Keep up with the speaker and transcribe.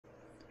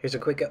Here's a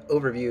quick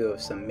overview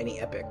of some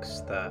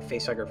MiniEpics, the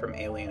Facehugger from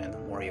Alien and the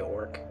Moria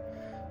Orc.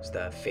 It's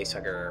the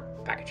Facehugger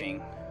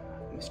packaging,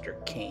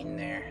 Mr. Kane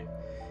there,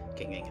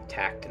 getting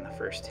attacked in the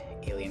first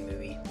Alien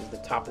movie. This is the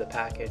top of the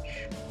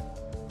package,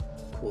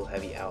 cool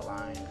heavy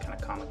outline, kind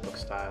of comic book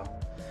style.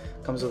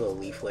 Comes with a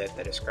leaflet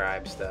that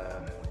describes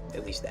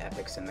at least the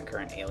epics in the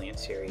current Alien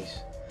series.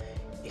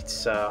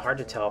 It's hard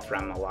to tell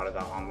from a lot of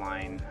the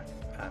online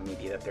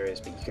media that there is,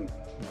 but you can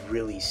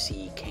really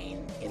see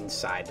Kane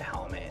inside the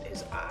helmet.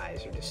 His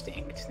eyes are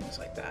distinct, things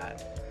like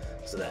that.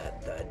 So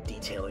that the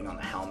detailing on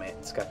the helmet,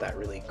 it's got that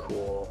really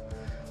cool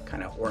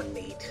kind of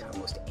ornate,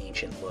 almost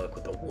ancient look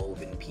with the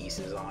woven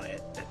pieces on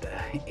it that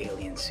the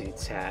alien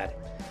suits had.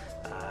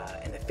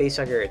 And the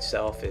Facehugger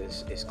itself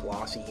is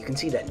glossy. You can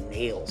see the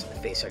nails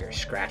of the Facehugger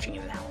scratching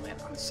in the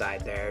helmet on the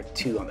side there,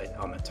 too on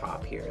the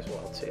top here as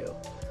well too.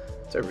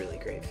 It's a really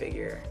great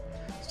figure.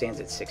 Stands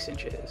at 6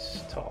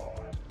 inches tall.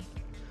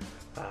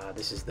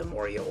 This is the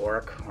Moria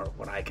Orc, or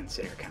what I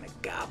consider kind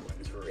of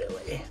goblins,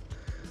 really.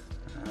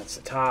 That's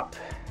the top.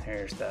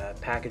 There's the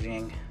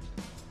packaging.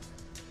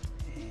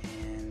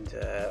 And,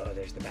 oh,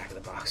 there's the back of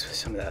the box with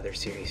some of the other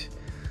series.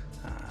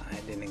 I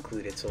didn't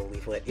include its little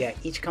leaflet. Yeah,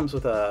 each comes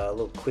with a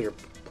little clear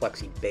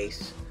plexi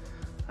base.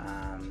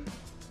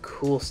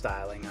 Cool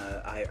styling.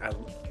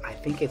 I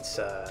think it's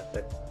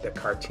the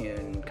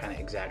cartoon kind of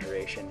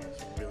exaggeration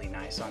is really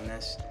nice on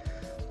this.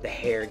 The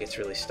hair gets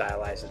really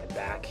stylized at the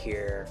back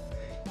here.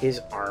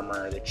 His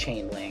armor, the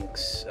chain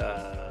links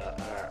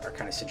are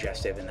kind of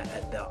suggestive, and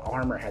the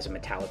armor has a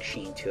metallic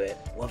sheen to it.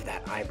 Love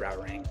that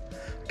eyebrow ring.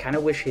 Kind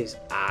of wish his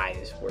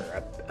eyes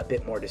were a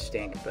bit more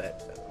distinct,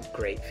 but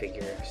great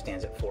figure.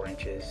 Stands at 4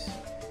 inches.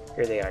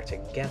 Here they are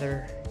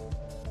together.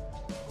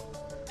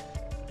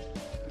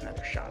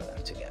 Another shot of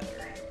them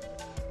together.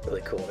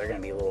 Really cool. They're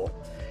going to be little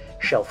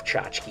shelf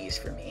tchotchkes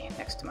for me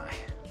next to my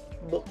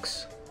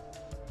books.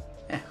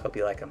 Hope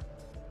you like them.